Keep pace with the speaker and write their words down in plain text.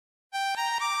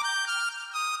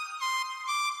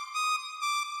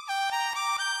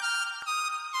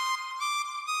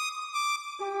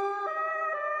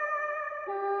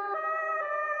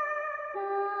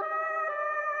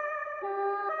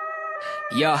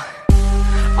Yeah,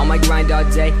 on my grind all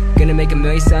day, gonna make $1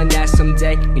 million selling that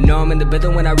someday. You know I'm in the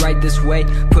building when I write this way.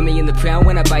 Put me in the pound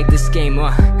when I bite this game,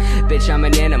 bitch, I'm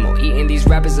an animal, eating these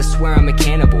rappers, I swear I'm a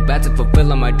cannibal. About to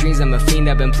fulfill all my dreams, I'm a fiend.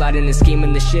 I've been plotting and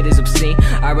scheming, this shit is obscene.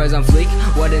 Eyebrows on fleek,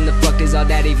 what in the fuck does all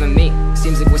that even mean?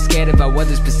 Seems like we're scared of how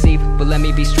others perceive, but let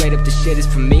me be straight up, this shit is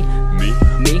for me.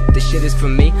 Me, this shit is for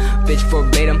me. Bitch,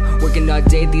 verbatim, working all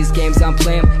day, these games I'm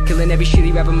playing. Killing every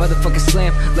shitty rapper, motherfucker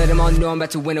slam. Let them all know I'm about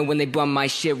to win it when they bum my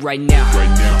shit right now.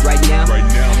 Right now.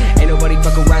 Ain't nobody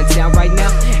fucking around town right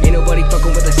now. Ain't nobody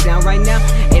fucking with the sound right now.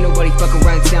 Ain't nobody fucking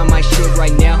around town my shit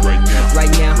right now. Right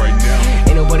now.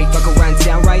 Ain't nobody fucking around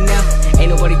town right now. Ain't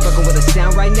nobody fucking with the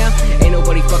sound right now. Ain't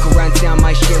nobody fucking around town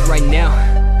my shit right now.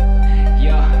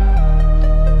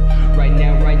 Yeah. Right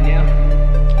now.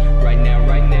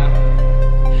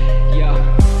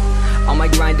 On my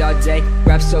grind all day,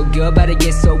 rap so good, but I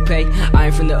get so paid. I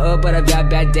ain't from the hood, but I've had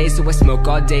bad days, so I smoke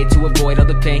all day to avoid all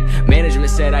the pain. Management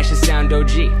said I should sound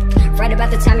OG. Right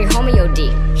about the time your homie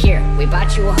OD. Here, we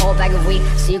bought you a whole bag of weed,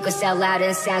 so you could sell loud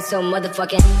and sound so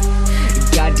motherfucking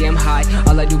goddamn high.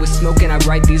 All I do is smoke and I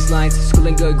write these lines.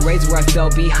 Schooling good grades where I fell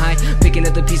behind. Picking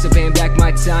up the piece of paying back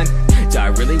my time. Do I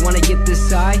really wanna get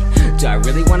this high? Do I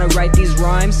really wanna write these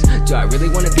rhymes? Do I really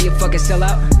wanna be a fucking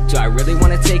sellout? Do I really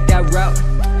wanna take that route?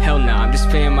 Hell nah, I'm just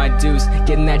paying my dues.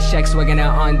 Getting that check, swagging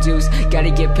out on dues. Gotta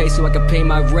get paid so I can pay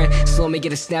my rent. So let me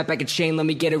get a snapback, a chain, let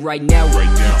me get it right now. Right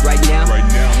now.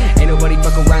 Ain't nobody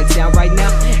fucking around town right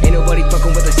now. Ain't nobody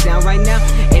fucking with the sound right now.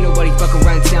 Ain't nobody fucking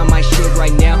around town my shit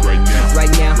right now. Right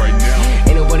now.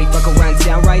 Ain't nobody fucking around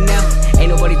town right now. Ain't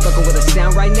nobody fucking with the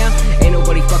sound right now. Ain't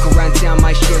nobody fucking around town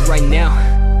my shit right now.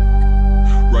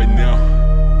 Right now.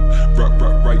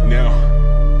 Right now.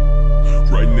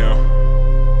 Right now.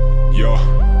 Yo.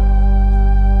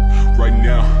 Right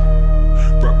now.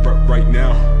 Right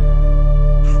now.